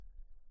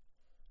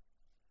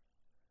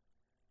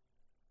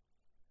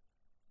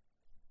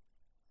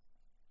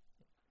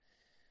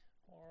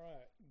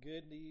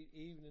Good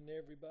evening,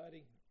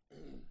 everybody.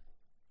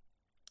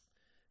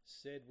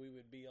 Said we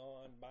would be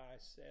on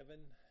by 7,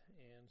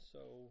 and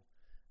so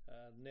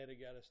Netta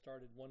got us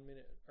started 1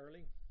 minute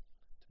early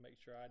to make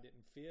sure I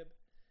didn't fib.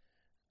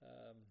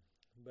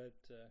 But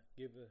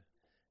give a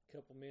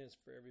couple minutes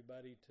for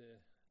everybody to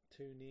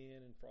tune in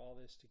and for all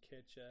this to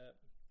catch up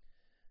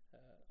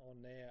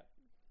on that.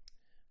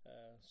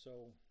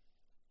 So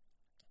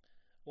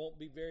won't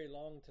be very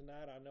long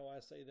tonight. I know I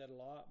say that a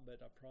lot,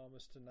 but I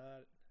promise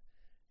tonight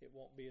it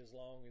won't be as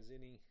long as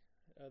any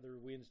other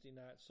Wednesday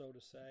night, so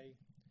to say.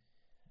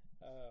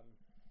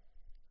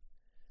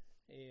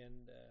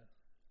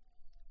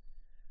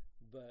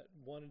 But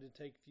wanted to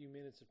take a few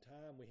minutes of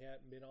time. We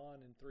hadn't been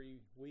on in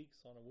 3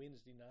 weeks on a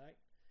Wednesday night,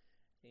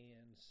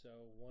 and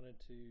so wanted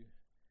to.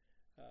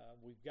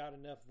 We've got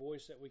enough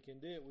voice that we can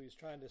do it. We was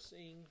trying to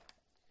sing.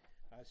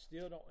 I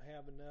still don't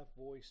have enough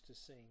voice to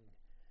sing.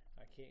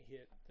 I can't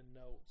hit the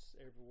notes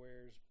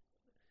everywhere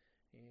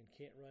and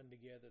can't run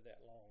together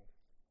that long.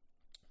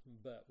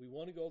 But we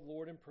want to go to the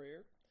Lord in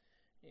prayer,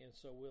 and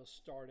so we'll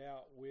start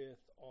out with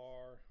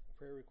our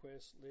prayer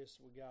request list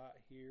we got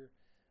here.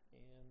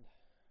 And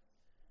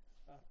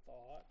I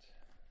thought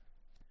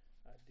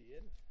I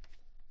did.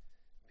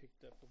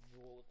 Picked up a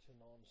bulletin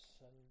on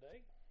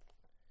Sunday.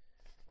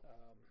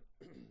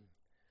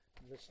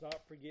 Let's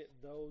not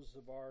forget those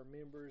of our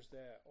members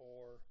that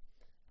are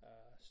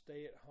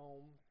stay at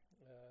home.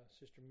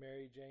 Sister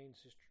Mary Jane,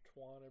 Sister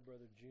Twana,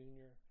 Brother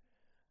Junior.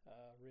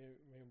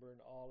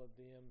 Remembering all of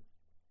them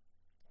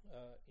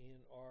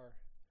in our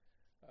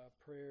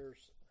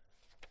prayers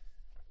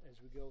as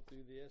we go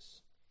through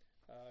this.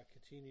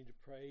 Continue to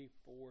pray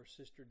for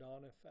Sister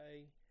Donna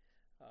Faye.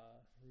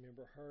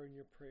 Remember her in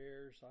your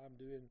prayers. I'm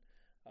doing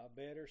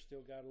better.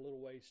 Still got a little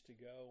ways to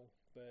go,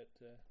 but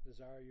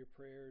desire your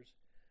prayers.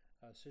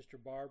 Sister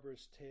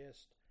Barbara's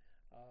test.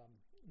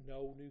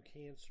 No new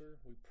cancer.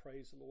 We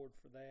praise the Lord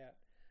for that.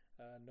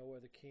 No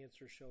other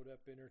cancer showed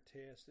up in her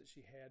test that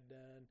she had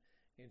done,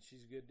 and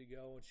she's good to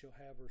go, and she'll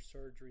have her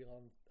surgery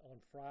on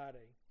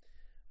Friday.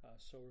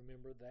 So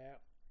remember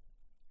that.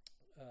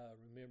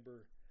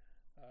 Remember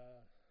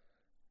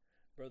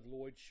Brother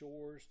Lloyd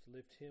Shores, to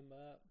lift him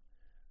up.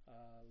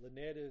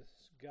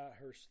 Lynetta's got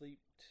her sleep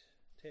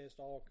test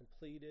all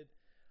completed,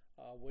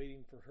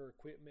 waiting for her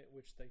equipment,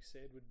 which they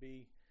said would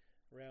be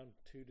around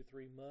 2 to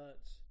 3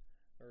 months,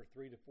 or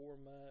 3 to 4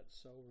 months.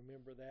 So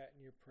remember that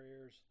in your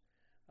prayers.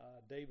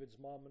 David's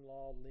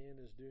mom-in-law, Lynn,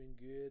 is doing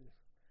good.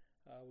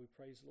 We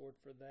praise the Lord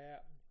for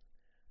that.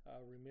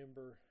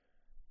 Remember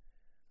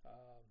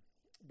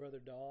Brother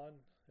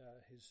Don,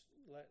 his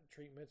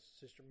treatments.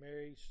 Sister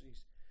Mary,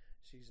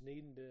 she's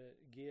needing to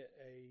get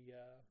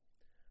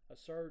a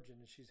surgeon,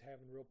 and she's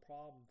having a real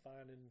problem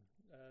finding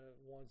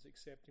ones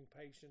accepting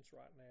patients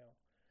right now.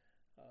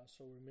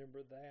 So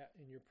remember that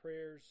in your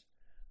prayers.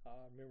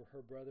 Remember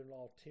her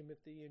brother-in-law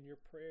Timothy in your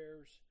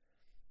prayers.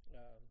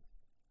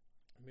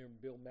 Remember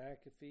Bill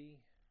McAfee,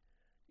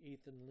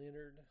 Ethan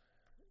Leonard,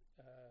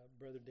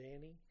 Brother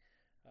Danny.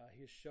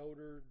 His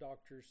shoulder,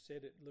 doctors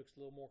said it looks a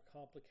little more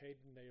complicated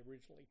than they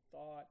originally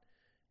thought,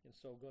 and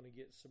so going to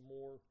get some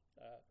more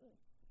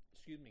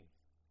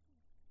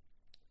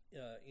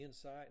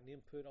insight and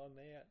input on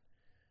that.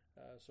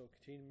 So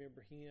continue to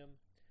remember him.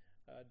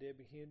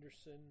 Debbie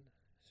Henderson,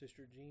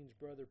 Sister Jean's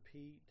brother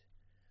Pete,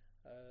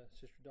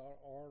 Sister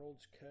Donna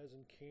Arnold's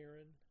cousin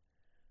Karen,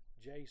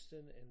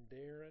 Jason and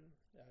Darren.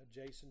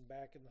 Jason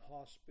back in the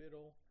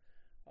hospital,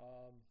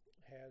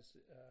 has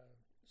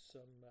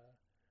some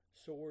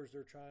sores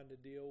they're trying to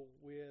deal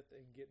with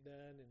and get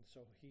done, and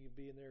so he'll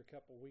be in there a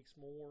couple weeks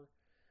more.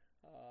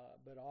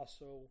 But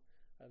also,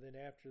 then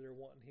after, they're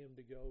wanting him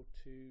to go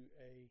to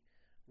a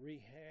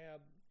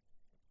rehab,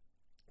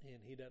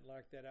 and he doesn't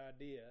like that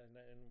idea. And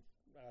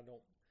I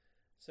don't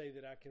say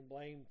that I can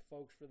blame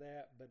folks for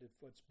that, but if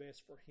what's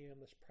best for him,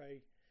 let's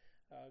pray.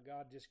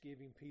 God just give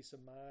him peace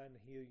of mind.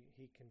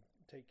 He can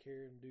take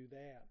care and do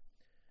that.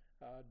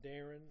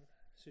 Darren,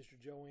 Sister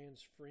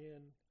Joanne's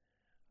friend,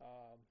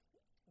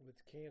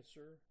 with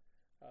cancer.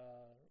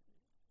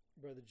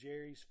 Brother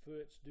Jerry's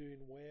foot's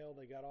doing well.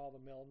 They got all the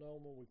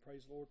melanoma. We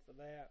praise the Lord for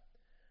that.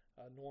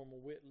 Norma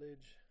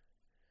Whitledge,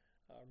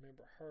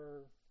 remember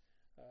her.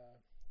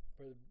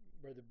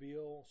 Brother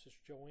Bill, Sister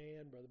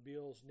Joanne. Brother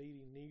Bill's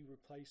needing knee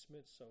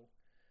replacements, so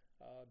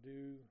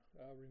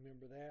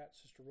remember that.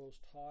 Sister Rose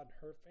Todd and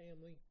her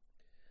family.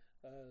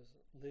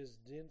 Liz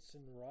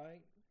Denson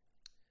Wright.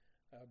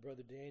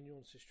 Brother Daniel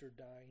and Sister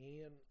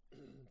Diane.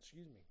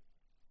 Excuse me.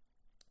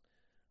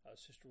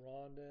 Sister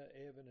Rhonda,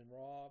 Evan, and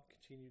Rob,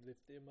 continue to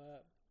lift them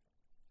up.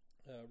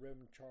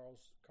 Reverend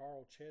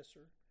Carl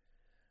Chesser,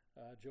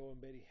 Joe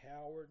and Betty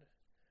Howard,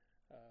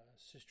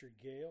 Sister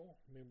Gail,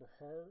 remember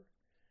her,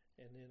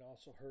 and then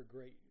also her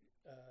great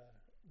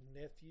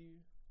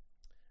nephew,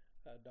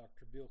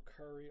 Dr. Bill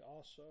Curry,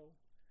 also,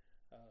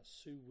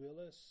 Sue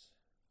Willis,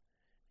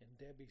 and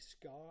Debbie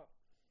Scott,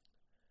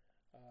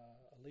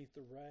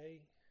 Aletha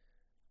Ray,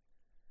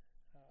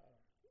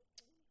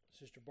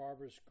 Sister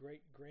Barbara's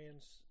great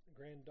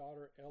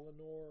granddaughter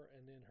Eleanor,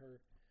 and then her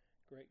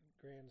great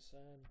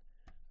grandson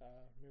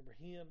Remember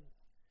him.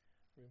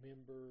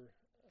 Remember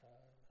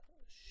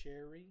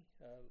Sherry,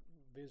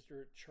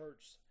 visitor at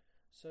church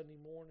Sunday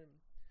morning.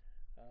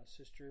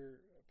 Sister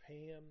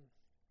Pam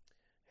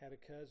had a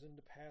cousin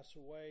to pass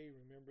away.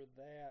 Remember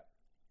that.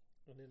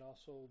 And then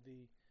also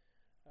the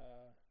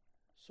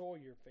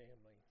Sawyer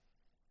family.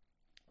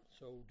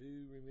 So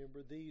do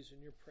remember these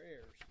in your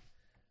prayers.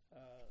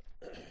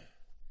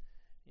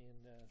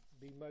 And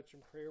be much in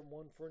prayer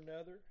one for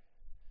another,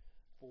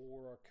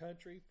 for our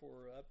country,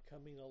 for our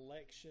upcoming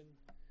election.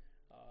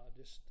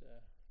 Just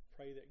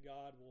pray that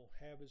God will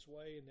have His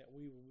way and that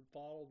we will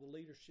follow the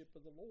leadership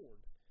of the Lord.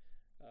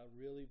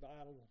 Really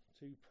vital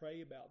to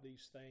pray about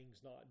these things,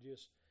 not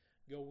just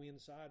go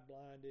inside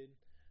blinded,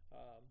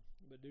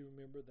 but do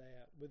remember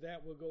that. With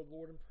that, we'll go to the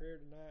Lord in prayer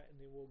tonight, and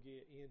then we'll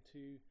get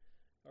into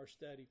our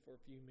study for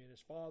a few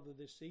minutes. Father,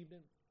 this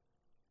evening,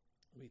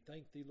 we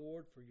thank Thee,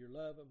 Lord, for Your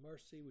love and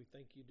mercy. We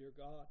thank You, dear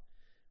God,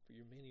 for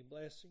Your many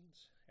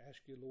blessings.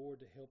 Ask You, Lord,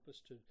 to help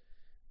us to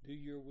do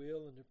Your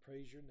will and to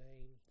praise Your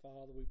name.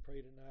 Father, we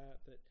pray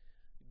tonight that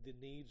the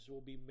needs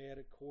will be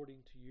met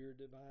according to Your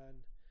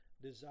divine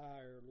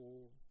desire,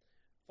 Lord.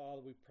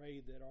 Father, we pray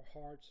that our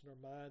hearts and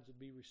our minds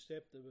would be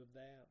receptive of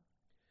that.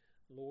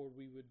 Lord,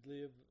 we would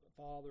live,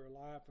 Father, a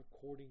life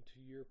according to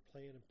Your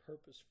plan and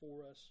purpose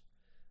for us,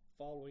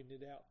 following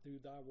it out through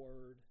Thy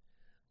word.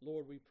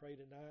 Lord, we pray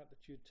tonight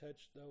that You'd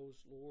touch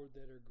those, Lord,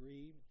 that are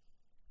grieved,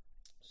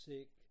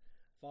 sick,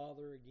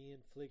 Father,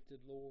 again, afflicted,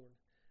 Lord.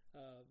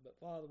 But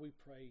Father, we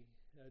pray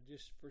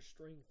just for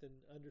strength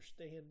and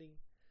understanding,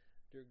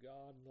 dear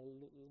God, in the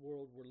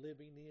world we're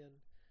living in.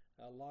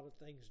 A lot of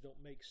things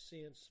don't make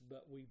sense,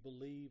 but we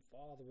believe,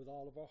 Father, with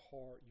all of our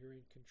heart, You're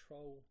in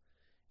control.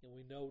 And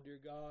we know, dear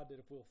God, that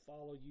if we'll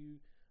follow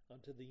You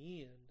unto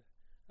the end,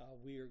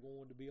 we are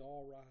going to be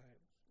all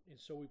right. And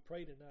so we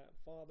pray tonight,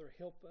 Father,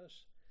 help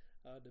us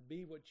to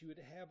be what You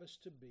would have us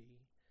to be,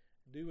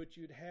 do what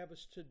You'd have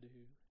us to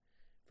do.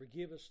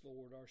 Forgive us,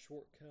 Lord, our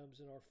shortcomings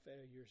and our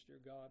failures,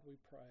 dear God, we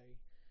pray.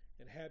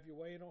 And have Your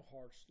way in our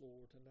hearts,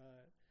 Lord,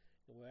 tonight.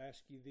 And we'll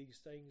ask You these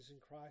things in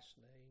Christ's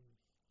name.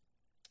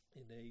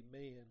 And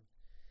amen.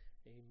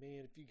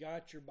 Amen. If you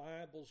got your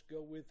Bibles,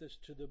 go with us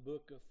to the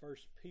book of 1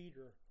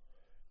 Peter.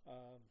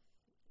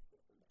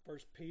 1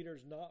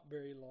 Peter's not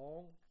very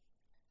long.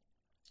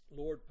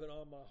 Lord put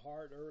on my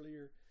heart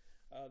earlier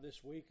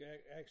this week,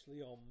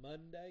 actually on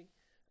Monday,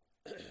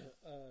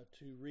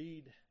 to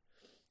read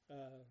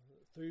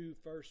through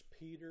 1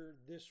 Peter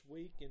this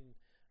week, and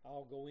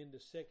I'll go into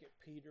 2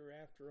 Peter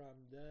after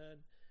I'm done.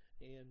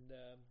 And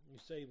you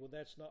say, well,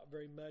 that's not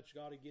very much,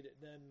 got to get it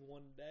done in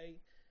one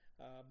day.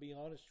 Be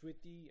honest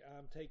with you,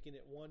 I'm taking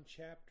it one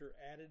chapter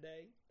at a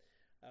day,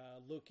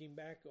 looking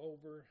back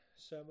over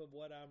some of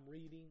what I'm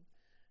reading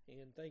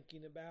and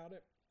thinking about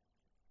it.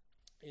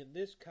 And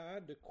this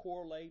kind of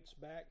correlates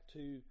back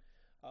to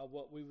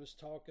what we was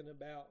talking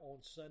about on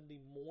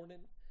Sunday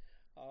morning,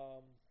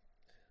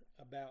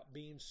 about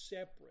being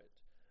separate.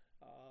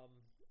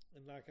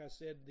 And like I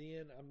said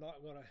then, I'm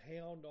not going to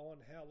hound on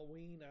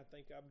Halloween. I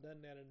think I've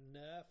done that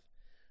enough.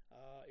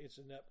 It's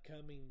an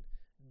upcoming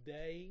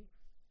day.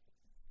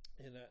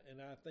 And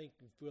I think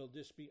if we'll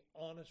just be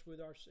honest with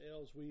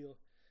ourselves,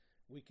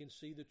 we can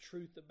see the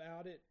truth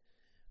about it.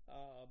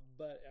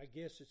 But I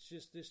guess it's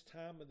just this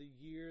time of the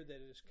year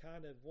that is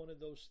kind of one of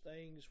those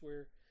things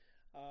where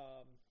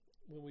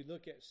when we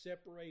look at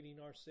separating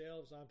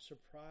ourselves, I'm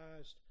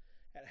surprised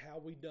at how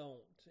we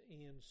don't.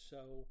 And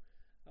so,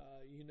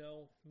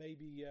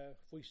 maybe if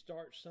we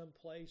start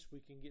someplace, we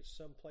can get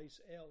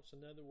someplace else. In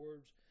other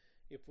words,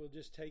 if we'll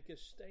just take a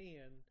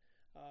stand,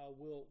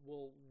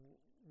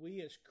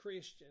 we as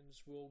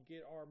Christians will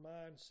get our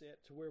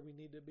mindset to where we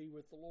need to be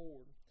with the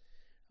Lord.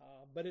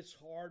 But it's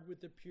hard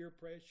with the peer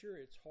pressure.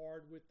 It's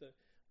hard with the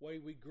way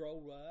we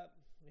grow up.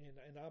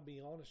 And I'll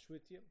be honest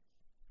with you,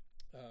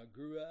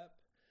 grew up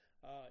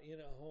in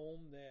a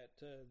home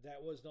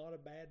that was not a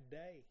bad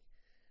day,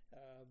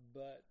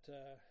 but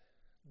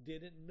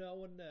didn't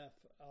know enough,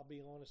 I'll be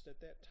honest,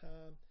 at that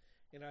time.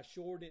 And I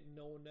sure didn't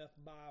know enough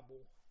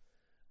Bible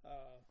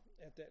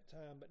at that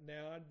time, but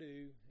now I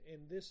do.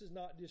 And this is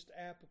not just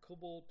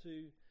applicable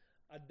to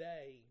a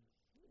day,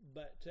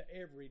 but to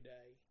every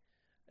day.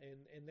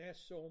 And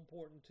that's so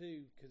important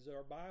too, because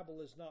our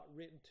Bible is not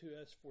written to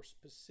us for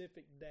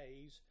specific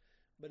days,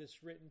 but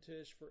it's written to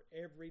us for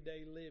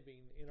everyday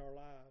living in our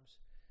lives.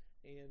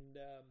 And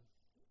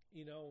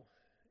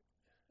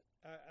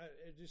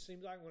it just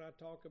seems like when I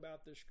talk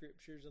about the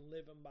scriptures and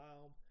living by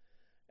them,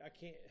 I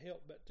can't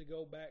help but to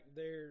go back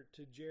there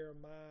to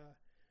Jeremiah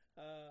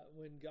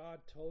when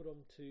God told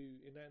him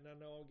to, and I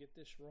know I'll get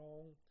this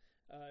wrong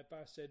if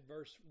I said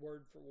verse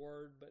word for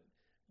word, but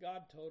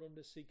God told him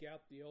to seek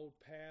out the old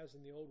paths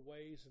and the old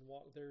ways and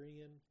walk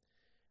therein.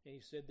 And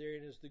He said,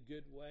 therein is the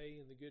good way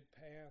and the good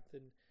path.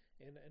 And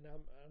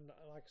I'm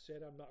like I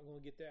said, I'm not going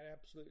to get that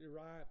absolutely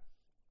right.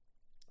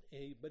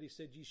 But He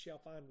said, ye shall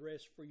find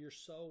rest for your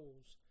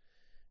souls.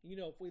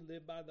 If we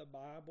live by the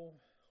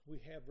Bible, we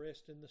have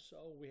rest in the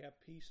soul. We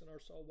have peace in our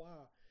soul.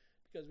 Why?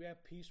 Because we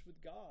have peace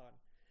with God.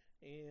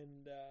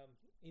 And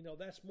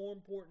That's more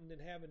important than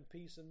having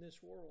peace in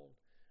this world.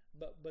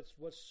 But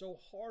what's so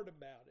hard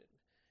about it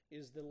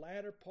is the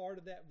latter part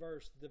of that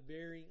verse, the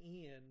very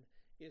end.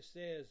 It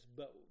says,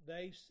 "But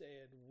they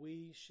said,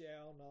 we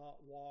shall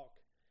not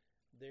walk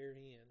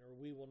therein," or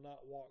 "we will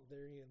not walk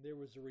therein." There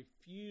was a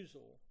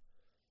refusal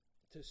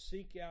to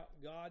seek out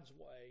God's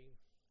way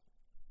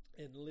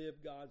and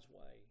live God's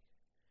way.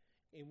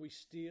 And we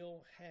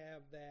still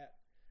have that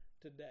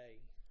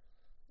today.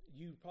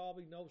 You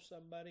probably know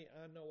somebody,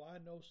 I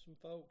know some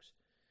folks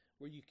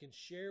where you can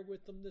share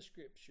with them the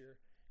scripture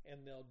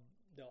and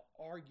they'll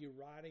argue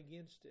right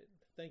against it,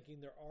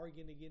 thinking they're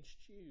arguing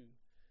against you.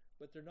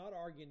 But they're not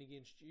arguing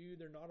against you.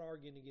 They're not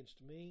arguing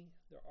against me.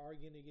 They're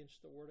arguing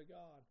against the Word of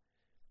God.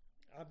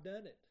 I've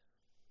done it.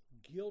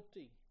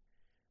 Guilty.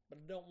 But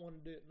I don't want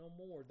to do it no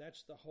more.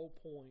 That's the whole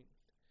point.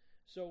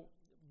 So,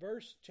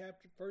 1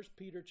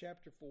 Peter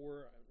chapter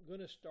 4, I'm going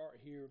to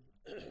start here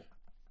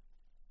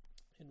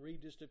and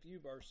read just a few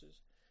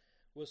verses.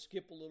 We'll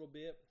skip a little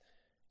bit.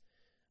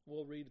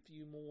 We'll read a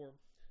few more.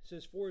 It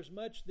says, "For as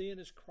much then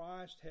as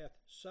Christ hath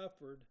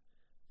suffered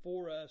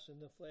for us in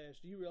the flesh."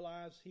 Do you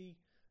realize He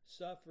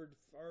suffered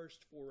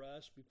first for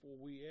us before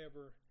we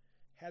ever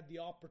had the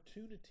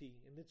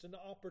opportunity? And it's an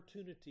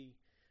opportunity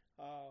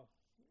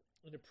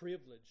and a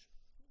privilege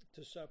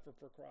to suffer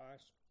for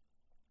Christ.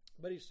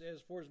 But he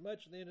says, "For as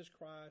much then as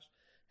Christ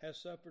has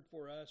suffered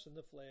for us in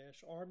the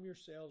flesh, arm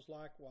yourselves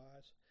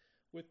likewise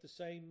with the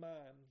same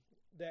mind,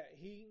 that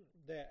he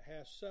that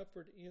has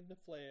suffered in the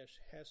flesh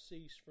has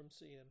ceased from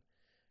sin."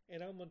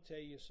 And I'm going to tell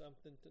you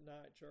something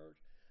tonight, church.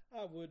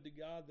 I would to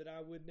God that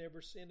I would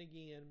never sin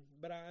again,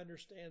 but I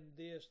understand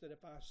this, that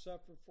if I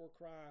suffer for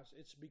Christ,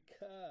 it's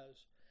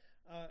because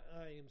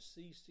I am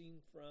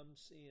ceasing from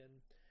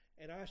sin.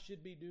 And I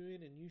should be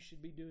doing, and you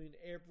should be doing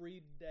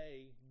every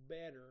day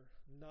better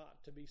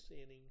not to be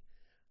sinning.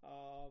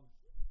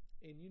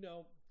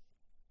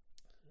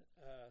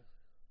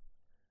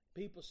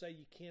 People say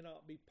you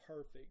cannot be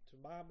perfect. The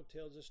Bible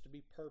tells us to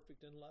be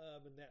perfect in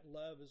love, and that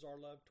love is our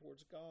love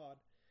towards God.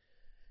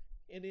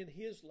 And in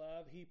His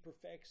love, He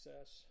perfects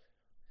us.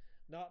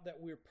 Not that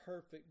we're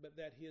perfect, but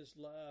that His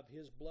love,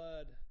 His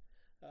blood,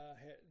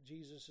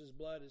 Jesus'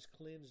 blood has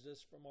cleansed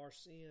us from our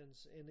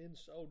sins. And in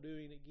so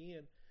doing,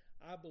 again,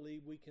 I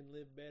believe we can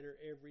live better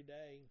every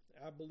day.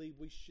 I believe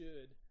we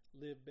should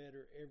live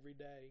better every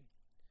day.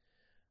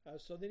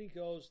 So then he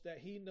goes, that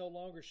he no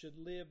longer should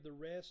live the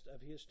rest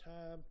of his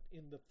time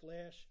in the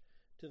flesh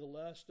to the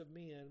lust of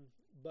men,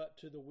 but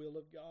to the will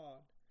of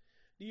God.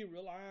 Do you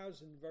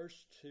realize in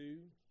verse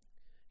 2,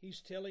 he's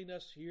telling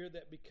us here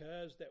that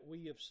because that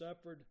we have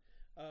suffered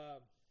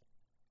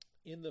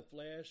in the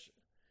flesh,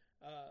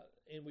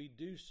 and we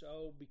do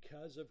so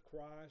because of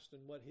Christ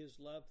and what His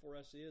love for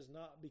us is,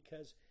 not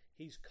because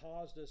He's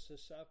caused us to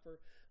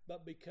suffer,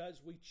 but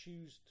because we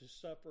choose to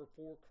suffer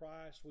for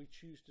Christ, we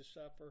choose to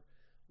suffer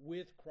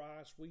with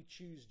Christ, we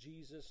choose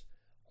Jesus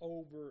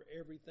over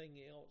everything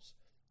else.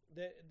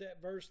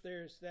 That verse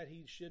there is that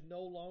he should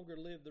no longer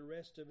live the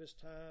rest of his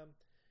time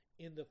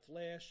in the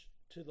flesh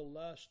to the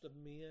lust of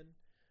men.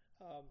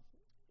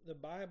 The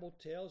Bible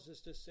tells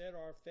us to set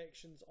our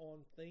affections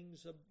on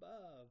things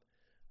above.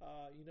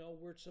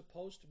 We're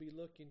supposed to be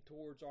looking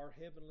towards our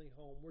heavenly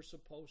home. We're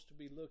supposed to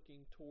be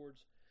looking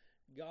towards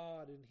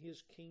God and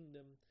His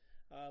kingdom.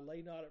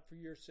 Lay not up for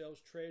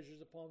yourselves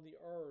treasures upon the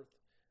earth.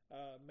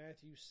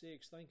 Matthew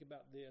 6, think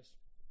about this.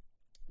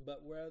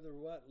 But rather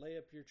what? Lay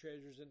up your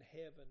treasures in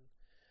heaven.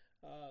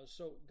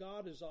 So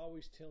God is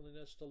always telling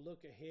us to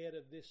look ahead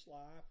of this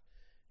life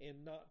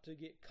and not to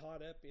get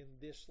caught up in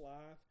this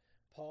life.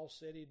 Paul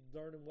said he'd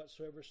learn in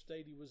whatsoever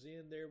state he was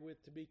in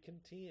therewith to be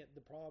content.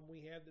 The problem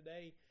we have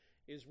today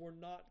is we're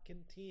not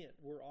content.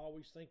 We're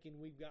always thinking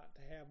we've got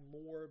to have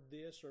more of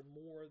this or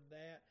more of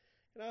that.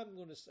 And I'm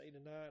going to say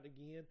tonight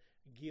again,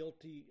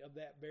 guilty of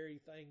that very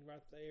thing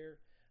right there.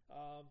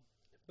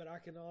 But I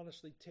can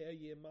honestly tell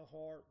you in my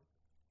heart,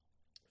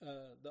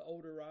 the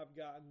older I've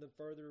gotten, the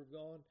further I've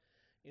gone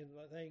in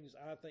the things,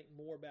 I think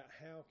more about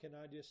how can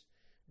I just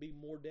be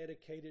more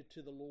dedicated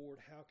to the Lord?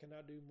 How can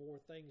I do more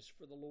things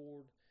for the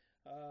Lord?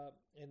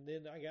 And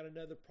then I got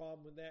another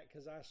problem with that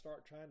because I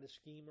start trying to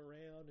scheme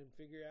around and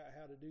figure out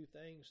how to do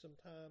things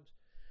sometimes.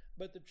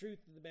 But the truth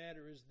of the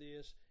matter is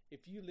this: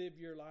 if you live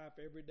your life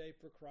every day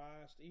for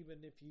Christ,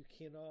 even if you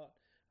cannot,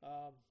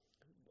 I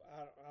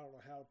don't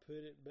know how to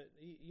put it, but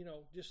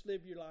just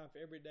live your life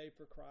every day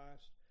for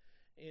Christ.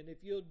 And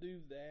if you'll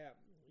do that,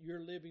 you're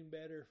living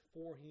better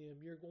for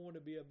Him. You're going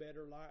to be a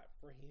better light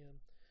for Him.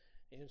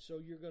 And so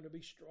you're going to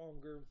be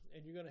stronger,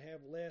 and you're going to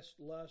have less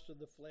lust of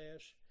the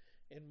flesh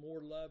and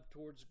more love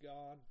towards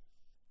God.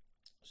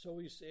 So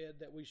he said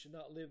that we should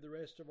not live the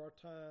rest of our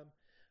time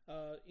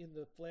in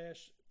the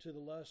flesh to the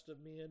lust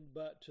of men,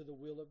 but to the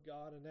will of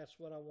God. And that's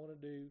what I want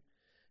to do.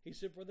 He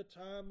said, for the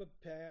time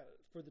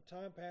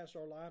past,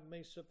 our life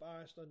may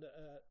suffice unto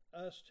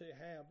us to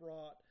have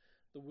wrought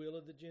the will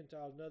of the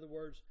Gentiles. In other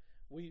words,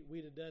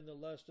 we'd have done the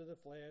lust of the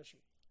flesh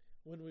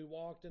when we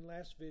walked in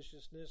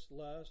lasciviousness,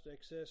 lust,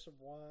 excess of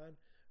wine,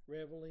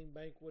 reveling,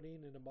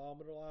 banqueting, and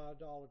abominable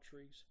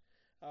idolatries.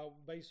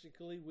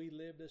 Basically, we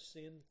lived a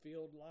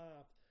sin-filled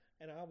life.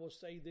 And I will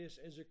say this,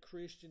 as a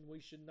Christian, we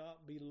should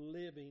not be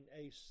living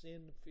a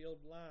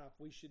sin-filled life.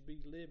 We should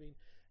be living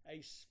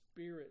a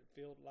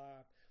spirit-filled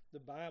life. The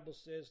Bible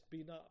says,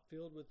 be not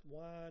filled with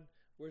wine,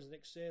 where's an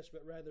excess,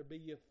 but rather be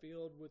ye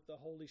filled with the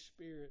Holy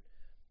Spirit.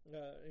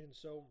 And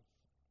so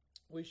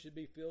we should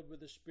be filled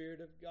with the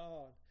Spirit of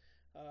God,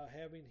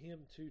 having Him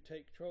to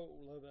take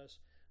control of us.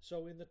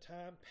 So in the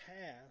time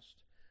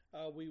past,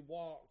 we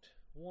walked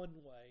one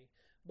way,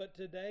 but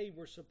today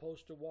we're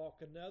supposed to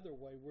walk another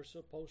way. We're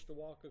supposed to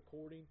walk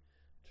according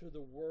to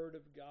the Word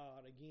of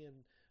God. Again,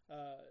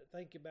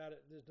 think about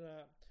it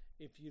tonight.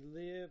 If you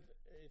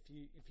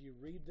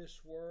read this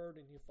Word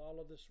and you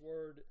follow this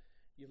Word,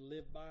 you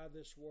live by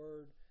this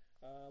Word,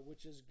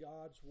 which is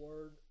God's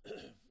Word,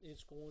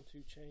 it's going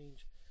to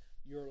change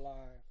your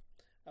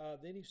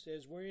life. Then he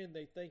says, wherein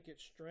they think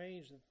it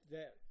strange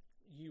that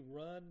you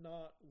run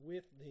not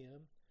with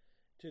them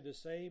to the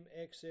same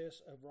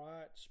excess of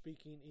right,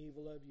 speaking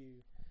evil of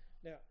you.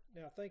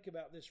 Now think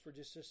about this for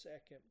just a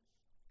second.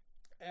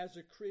 As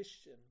a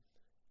Christian,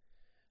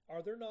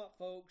 are there not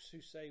folks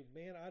who say,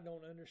 man, I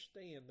don't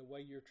understand the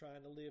way you're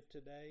trying to live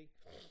today?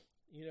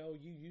 You know,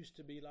 you used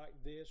to be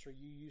like this, or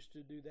you used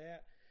to do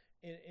that.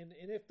 And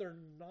if they're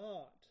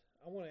not,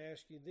 I want to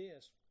ask you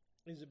this.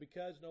 Is it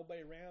because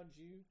nobody around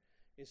you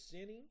is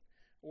sinning?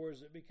 Or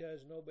is it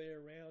because nobody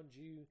around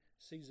you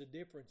sees a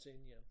difference in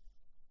you?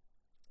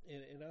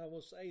 And I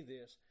will say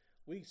this.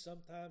 We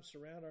sometimes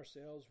surround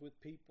ourselves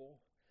with people,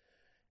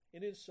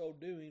 and in so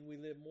doing, we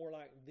live more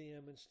like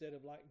them instead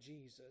of like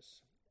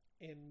Jesus.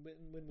 And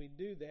when we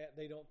do that,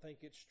 they don't think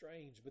it's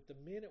strange. But the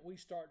minute we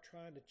start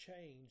trying to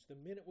change, the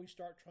minute we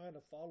start trying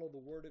to follow the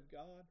Word of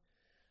God,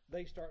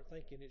 they start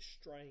thinking it's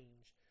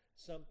strange.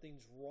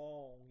 Something's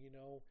wrong, you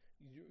know.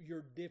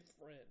 You're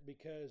different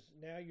because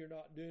now you're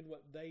not doing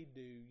what they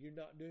do. You're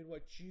not doing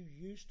what you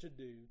used to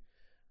do.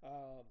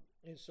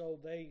 And so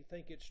they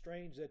think it's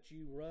strange that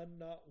you run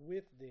not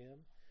with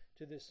them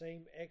to the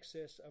same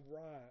excess of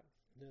right.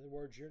 In other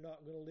words, you're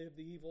not going to live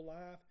the evil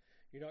life.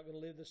 You're not going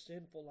to live the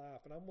sinful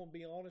life. And I'm going to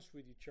be honest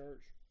with you,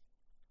 church.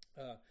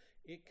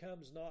 It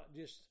comes not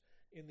just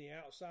in the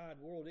outside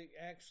world. It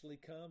actually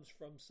comes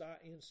from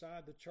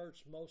inside the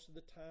church. Most of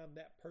the time,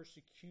 that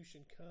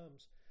persecution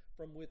comes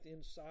from within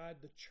inside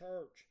the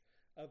church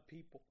of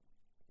people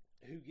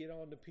who get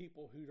on to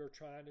people who are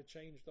trying to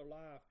change their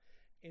life.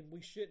 And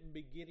we shouldn't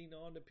be getting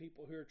on to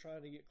people who are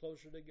trying to get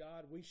closer to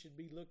God. We should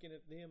be looking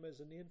at them as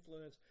an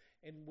influence,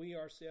 and we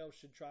ourselves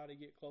should try to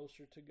get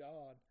closer to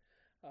God.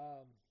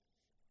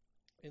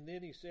 And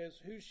then he says,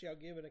 who shall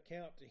give an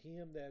account to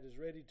him that is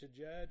ready to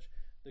judge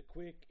the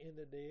quick and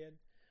the dead?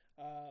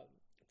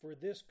 For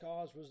this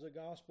cause was the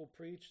gospel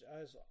preached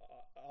as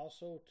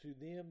also to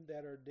them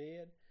that are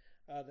dead,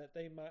 that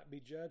they might be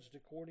judged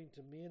according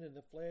to men in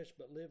the flesh,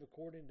 but live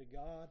according to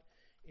God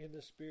in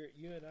the Spirit.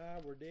 You and I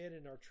were dead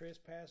in our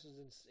trespasses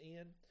and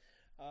sin,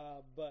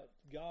 but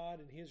God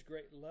in His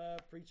great love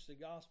preached the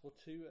gospel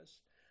to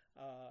us.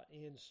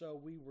 And so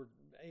we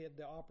had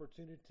the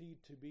opportunity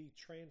to be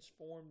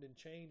transformed and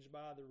changed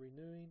by the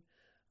renewing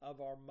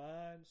of our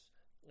minds,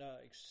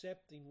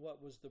 accepting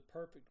what was the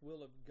perfect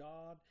will of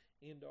God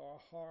into our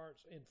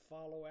hearts and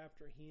follow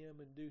after Him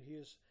and do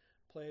His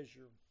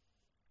pleasure.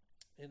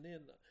 And then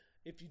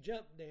if you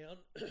jump down,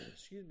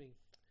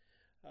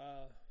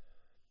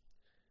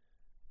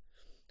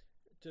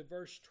 to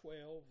verse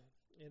 12,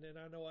 and then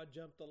I know I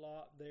jumped a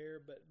lot there,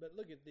 but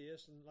look at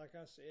this, and like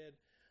I said,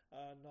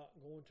 not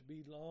going to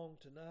be long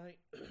tonight.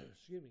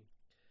 Excuse me.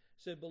 It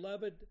said,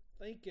 beloved,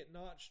 think it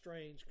not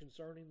strange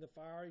concerning the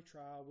fiery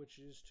trial which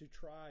is to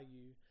try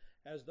you,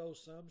 as though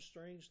some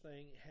strange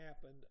thing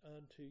happened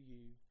unto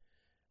you.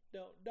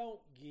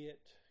 Don't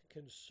get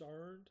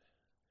concerned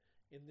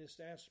in this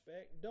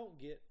aspect. Don't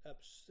get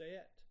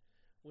upset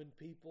when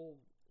people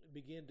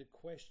begin to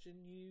question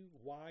you,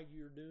 why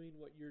you're doing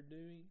what you're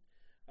doing,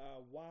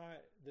 why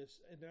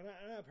this. And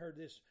I've heard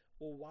this,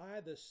 well, why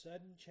the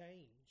sudden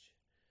change?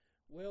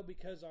 Well,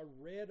 because I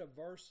read a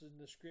verse in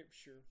the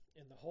scripture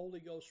and the Holy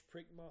Ghost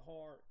pricked my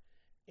heart,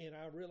 and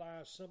I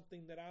realized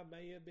something that I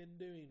may have been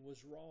doing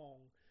was wrong,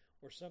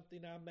 or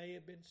something I may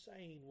have been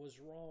saying was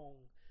wrong,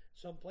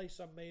 someplace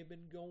I may have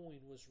been going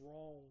was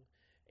wrong.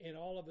 And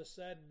all of a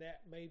sudden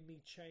that made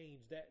me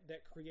change.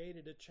 That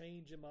created a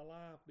change in my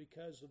life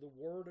because of the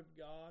Word of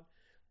God,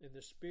 and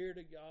the Spirit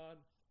of God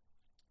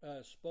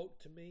spoke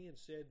to me and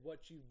said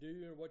what you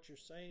do or what you're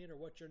saying or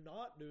what you're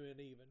not doing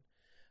even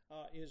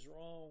is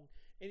wrong.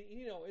 And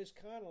you know, it's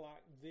kind of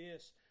like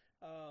this.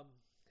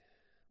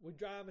 We're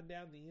driving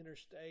down the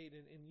interstate,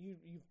 and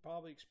you've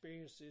probably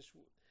experienced this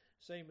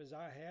same as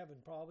I have,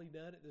 and probably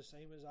done it the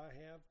same as I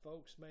have.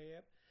 Folks may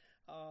have.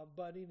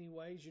 But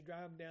anyways, you're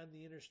driving down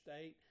the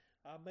interstate.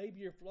 Maybe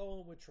you're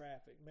flowing with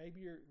traffic.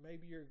 Maybe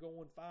you're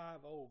going 5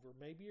 over.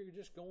 Maybe you're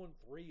just going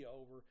 3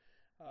 over.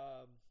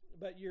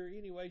 But you're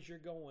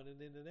going, and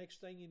then the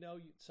next thing you know,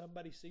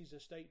 somebody sees a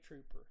state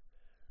trooper.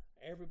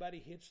 Everybody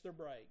hits their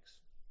brakes.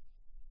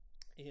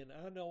 And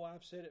I know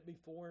I've said it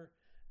before.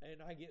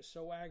 and I get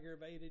so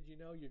aggravated.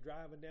 You're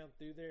driving down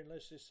through there, and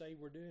let's just say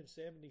we're doing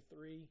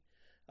 73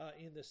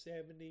 in the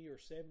 70 or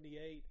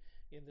 78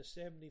 in the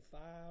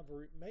 75,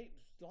 or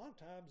a lot of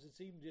times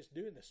it's even just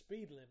doing the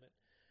speed limit.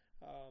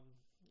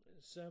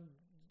 Some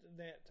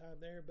that time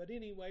there, but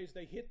anyways,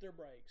 they hit their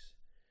brakes,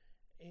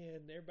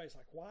 and everybody's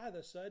like, "Why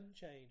the sudden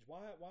change?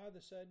 Why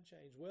the sudden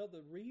change?" Well,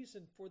 the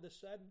reason for the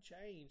sudden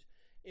change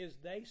is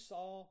they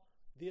saw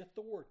the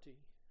authority,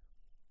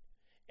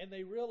 and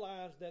they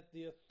realized that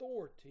the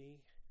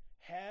authority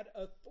had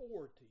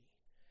authority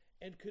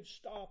and could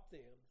stop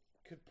them,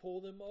 could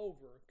pull them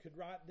over, could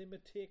write them a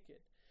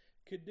ticket,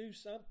 could do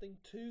something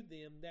to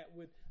them that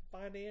would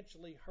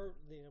financially hurt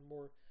them,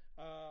 or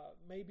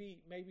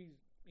maybe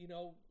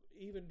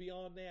even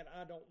beyond that,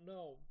 I don't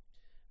know.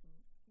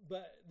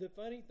 But the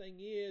funny thing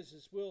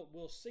is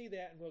we'll see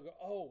that and we'll go,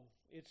 "Oh,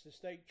 it's the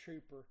state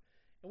trooper,"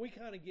 and we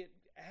kind of get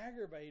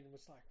aggravated.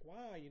 It's like,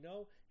 why?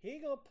 He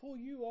ain't gonna pull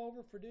you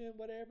over for doing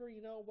whatever,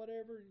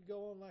 whatever,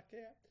 go on like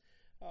that.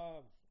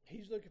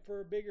 He's looking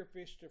for a bigger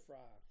fish to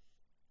fry.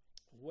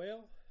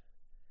 Well,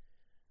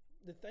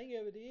 the thing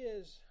of it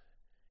is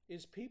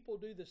people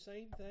do the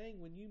same thing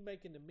when you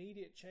make an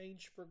immediate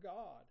change for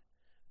God.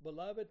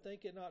 "Beloved,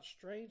 think it not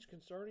strange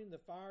concerning the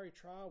fiery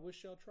trial which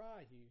shall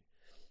try you."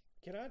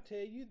 Can I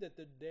tell you that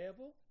the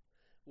devil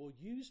will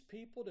use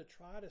people to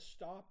try to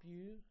stop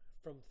you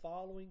from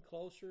following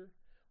closer,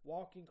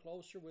 walking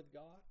closer with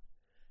God?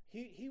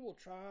 He will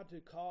try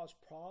to cause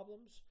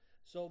problems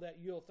so that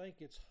you'll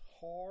think it's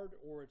hard,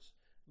 or it's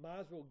might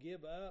as well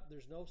give up.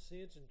 There's no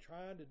sense in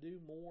trying to do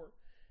more.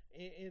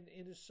 And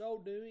in so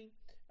doing,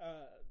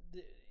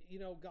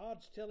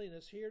 God's telling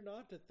us here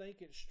not to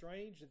think it's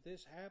strange that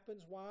this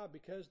happens. Why?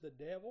 Because the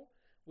devil,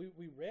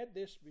 we read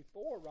this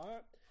before,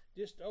 right?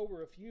 Just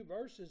over a few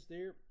verses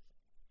there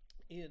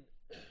in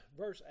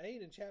verse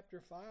 8 in chapter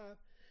 5.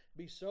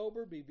 "Be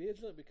sober, be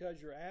vigilant,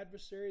 because your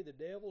adversary, the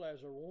devil,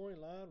 as a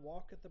roaring lion,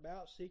 walketh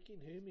about,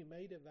 seeking whom he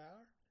may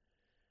devour."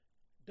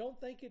 Don't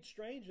think it's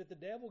strange that the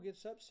devil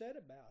gets upset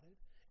about it.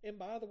 And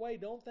by the way,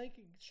 don't think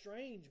it's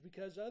strange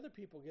because other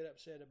people get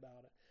upset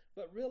about it.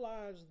 But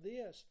realize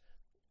this: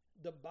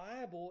 the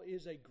Bible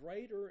is a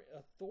greater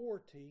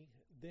authority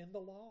than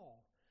the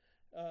law.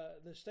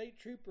 The state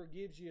trooper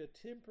gives you a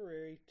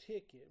temporary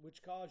ticket,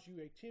 which causes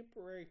you a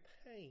temporary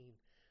pain,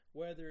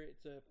 whether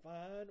it's a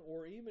fine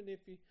or even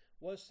if it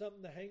was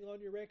something to hang on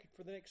your record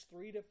for the next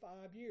 3 to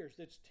 5 years.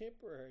 That's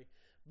temporary.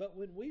 But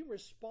when we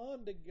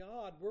respond to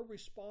God, we're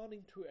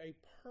responding to a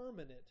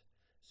permanent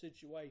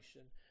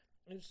situation.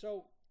 And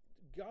so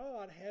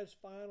God has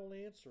final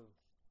answer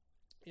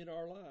in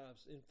our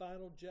lives, in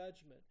final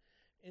judgment.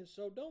 And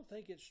so don't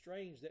think it's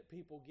strange that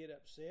people get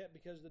upset,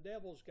 because the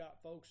devil's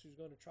got folks who's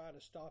going to try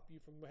to stop you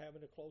from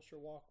having a closer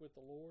walk with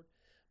the Lord.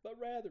 But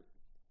rather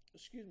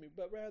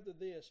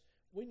this,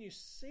 when you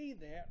see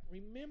that,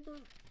 remember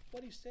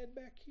what he said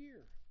back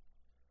here.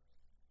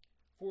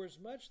 "For as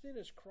much then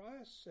as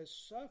Christ has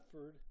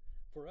suffered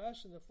for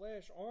us in the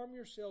flesh, arm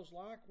yourselves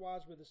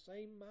likewise with the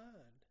same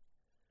mind."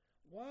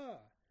 Why?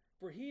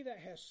 "For he that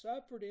has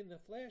suffered in the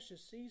flesh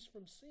has ceased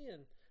from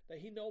sin, that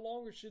he no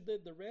longer should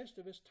live the rest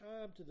of his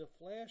time to the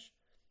flesh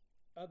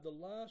of the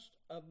lust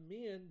of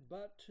men,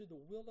 but to the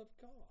will of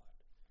God."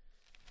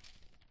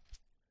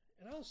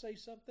 And I'll say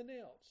something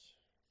else.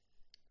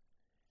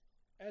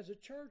 As a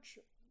church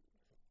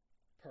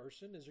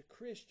person, as a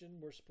Christian,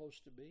 we're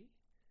supposed to be,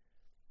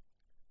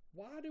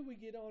 why do we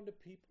get on to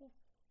people?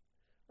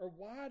 Or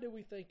why do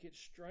we think it's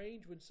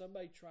strange when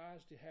somebody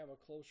tries to have a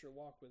closer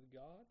walk with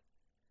God?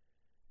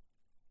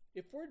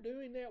 If we're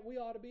doing that, we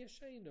ought to be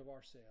ashamed of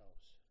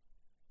ourselves.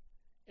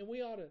 And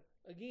we ought to,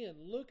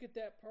 again, look at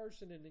that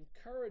person and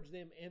encourage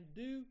them and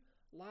do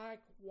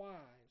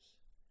likewise,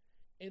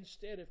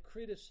 instead of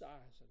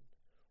criticizing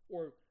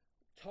or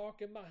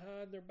talking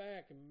behind their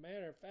back. And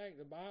matter of fact,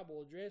 the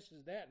Bible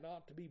addresses that,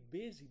 not to be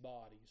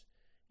busybodies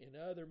in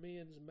other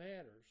men's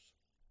matters.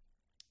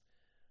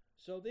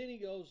 So then he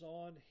goes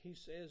on, he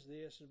says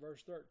this in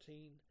verse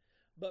 13,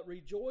 "But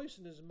rejoice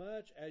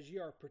inasmuch as ye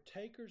are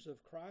partakers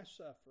of Christ's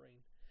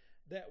suffering,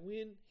 that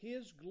when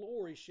his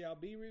glory shall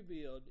be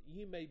revealed,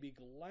 ye may be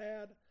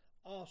glad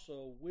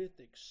also with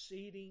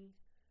exceeding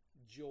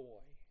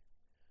joy."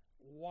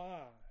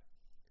 Why?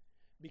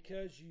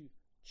 Because you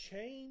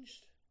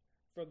changed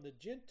from the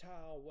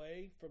Gentile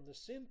way, from the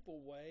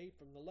sinful way,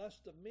 from the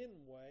lust of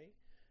men way,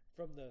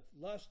 from the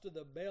lust of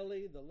the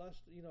belly, the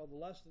lust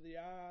of the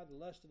eye, the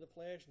lust of the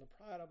flesh, and the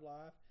pride of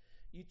life.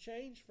 You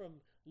change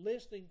from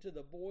listening to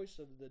the voice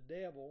of the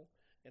devil,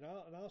 and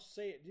I'll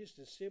say it just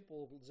as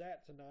simple as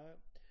that tonight,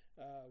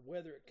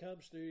 whether it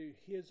comes through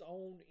his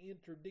own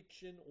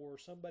interdiction or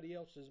somebody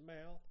else's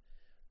mouth,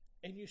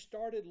 and you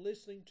started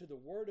listening to the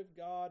Word of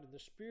God and the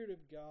Spirit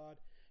of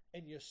God,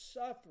 and you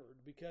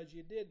suffered because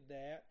you did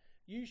that,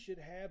 you should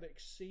have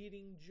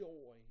exceeding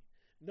joy,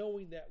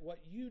 knowing that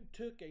what you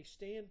took a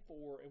stand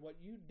for and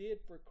what you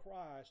did for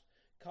Christ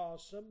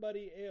caused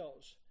somebody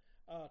else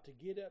to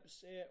get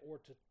upset or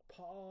to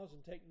pause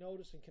and take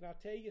notice. And can I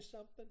tell you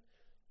something?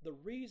 The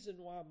reason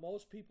why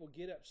most people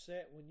get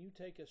upset when you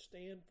take a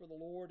stand for the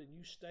Lord and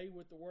you stay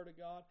with the Word of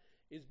God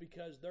is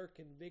because they're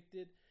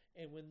convicted,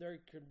 and when they're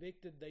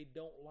convicted, they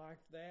don't like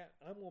that.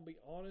 I'm going to be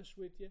honest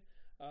with you.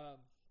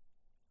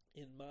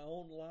 In my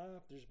own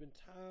life, there's been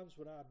times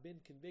when I've been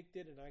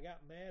convicted and I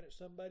got mad at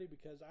somebody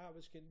because I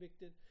was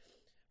convicted.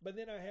 But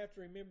then I have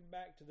to remember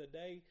back to the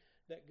day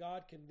that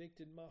God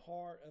convicted my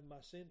heart of my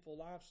sinful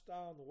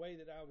lifestyle and the way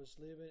that I was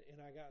living,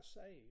 and I got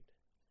saved.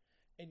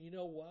 And you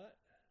know what?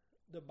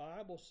 The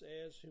Bible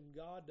says, whom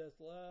God doth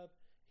love,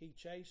 he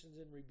chastens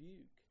and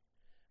rebuke.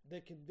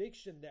 The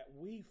conviction that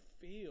we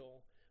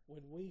feel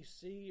when we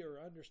see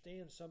or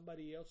understand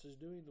somebody else is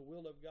doing the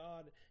will of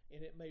God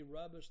and it may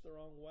rub us the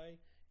wrong way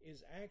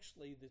is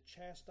actually the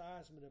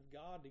chastisement of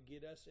God to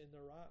get us in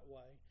the right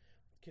way.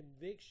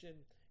 Conviction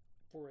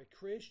for a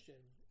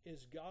Christian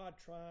is God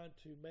trying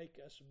to make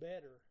us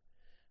better.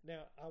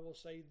 Now, I will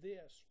say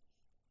this.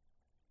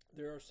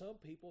 There are some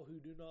people who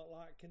do not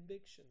like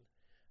conviction.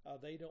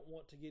 They don't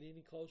want to get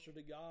any closer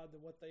to God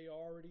than what they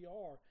already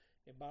are.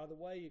 And by the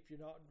way, if you're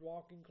not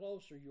walking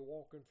closer, you're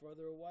walking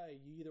further away.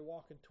 You're either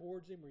walking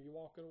towards Him or you're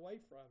walking away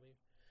from Him.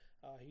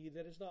 He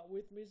that is not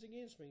with me is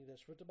against me.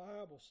 That's what the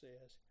Bible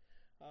says.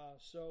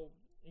 So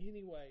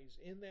anyways,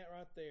 in that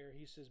right there,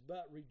 he says,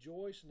 but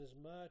rejoice in as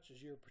much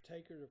as you're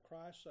partakers of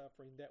Christ's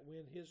suffering, that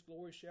when His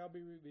glory shall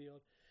be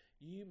revealed,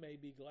 you may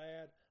be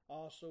glad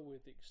also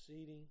with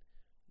exceeding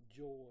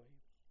joy.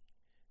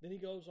 Then he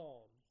goes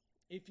on,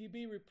 if you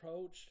be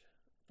reproached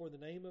for the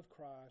name of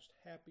Christ,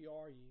 happy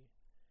are ye.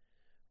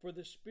 For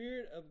the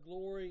Spirit of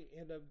glory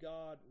and of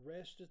God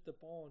resteth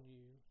upon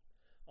you.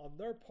 On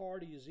their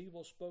part he is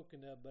evil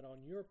spoken of, but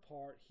on your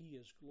part he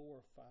is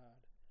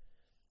glorified.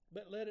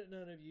 But let it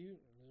none of you,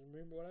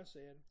 remember what I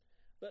said,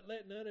 but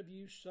let none of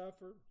you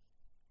suffer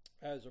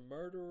as a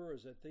murderer,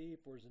 as a thief,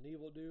 or as an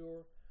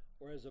evildoer,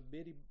 or as a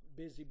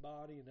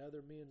busybody in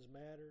other men's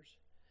matters.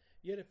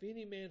 Yet if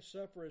any man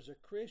suffer as a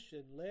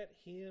Christian, let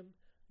him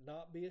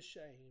not be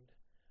ashamed,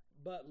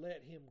 but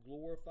let him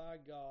glorify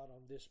God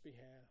on this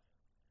behalf.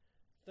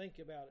 Think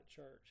about it,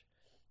 church.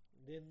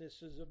 Then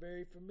this is a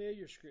very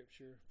familiar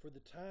scripture. For the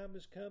time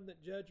has come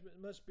that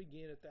judgment must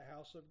begin at the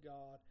house of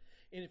God.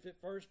 And if it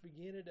first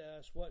begin at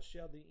us, what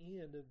shall the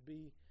end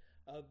be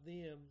of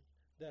them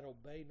that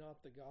obey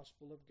not the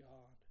gospel of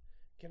God?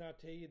 Can I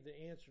tell you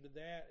the answer to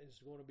that is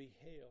going to be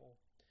hell,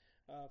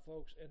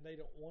 folks, and they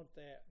don't want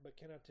that. But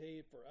can I tell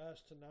you, for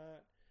us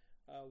tonight,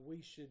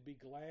 we should be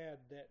glad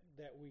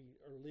that we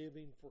are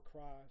living for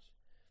Christ.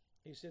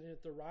 He said,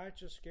 if the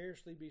righteous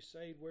scarcely be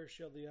saved, where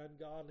shall the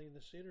ungodly and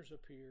the sinners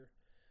appear?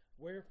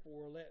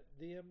 Wherefore let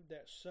them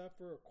that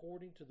suffer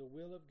according to the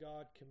will of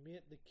God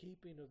commit the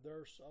keeping of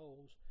their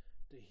souls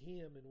to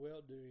Him in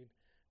well-doing,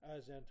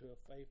 as unto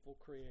a faithful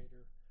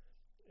Creator.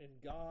 And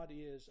God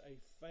is a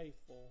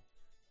faithful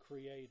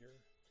Creator.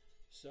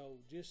 So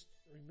just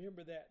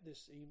remember that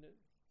this evening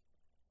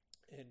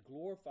and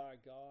glorify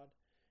God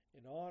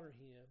and honor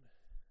Him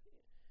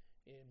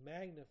and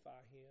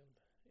magnify Him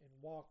and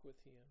walk with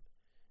Him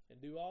and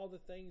do all the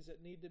things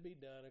that need to be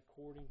done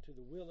according to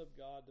the will of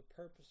God, the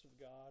purpose of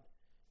God,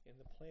 and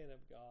the plan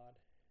of God,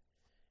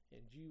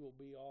 and you will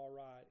be all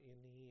right in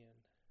the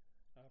end.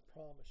 I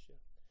promise you.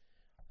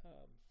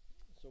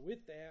 So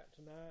with that,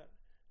 tonight,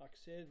 like I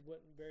said, it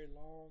wasn't very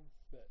long,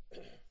 but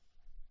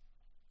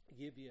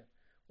give you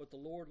what the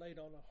Lord laid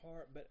on the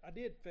heart. But I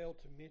did fail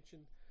to mention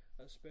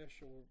a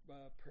special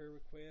prayer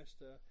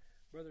request.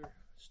 Brother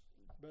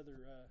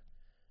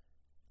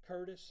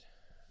Curtis,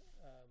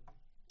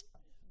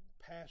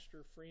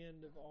 pastor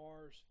friend of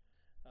ours,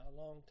 a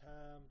long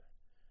time,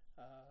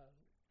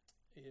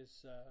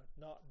 is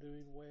not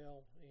doing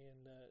well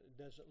and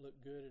doesn't look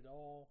good at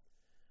all.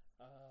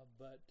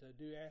 But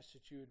do ask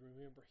that you would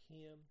remember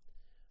him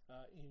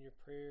in your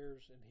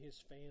prayers and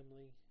his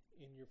family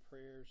in your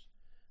prayers.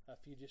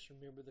 If you just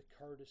remember the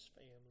Curtis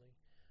family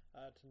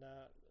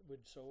tonight,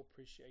 would so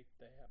appreciate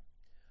that.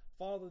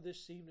 Father,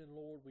 this evening,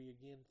 Lord, we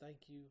again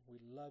thank you. We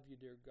love you,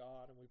 dear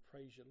God, and we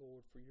praise you,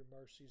 Lord, for your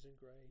mercies and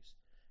grace.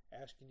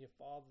 Asking you,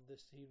 Father,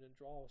 this evening,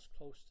 draw us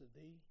close to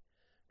thee.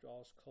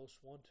 Draw us close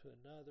one to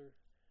another.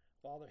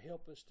 Father,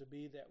 help us to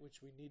be that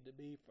which we need to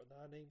be for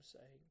thy name's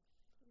sake.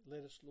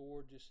 Let us,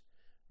 Lord, just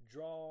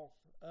draw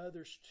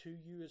others to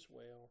you as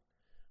well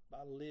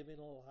by living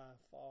a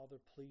life,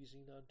 Father,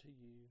 pleasing unto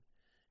you.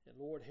 And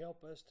Lord,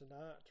 help us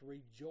tonight to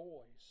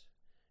rejoice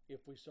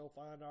if we so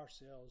find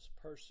ourselves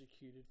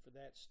persecuted for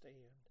that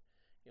stand.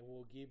 And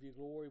we'll give you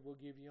glory,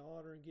 we'll give you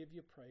honor, and give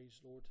you praise,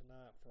 Lord,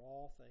 tonight for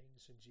all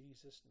things in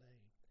Jesus'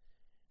 name.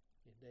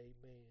 And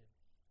amen.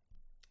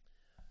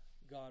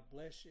 God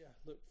bless you. I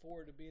look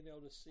forward to being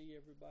able to see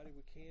everybody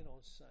we can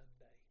on Sunday.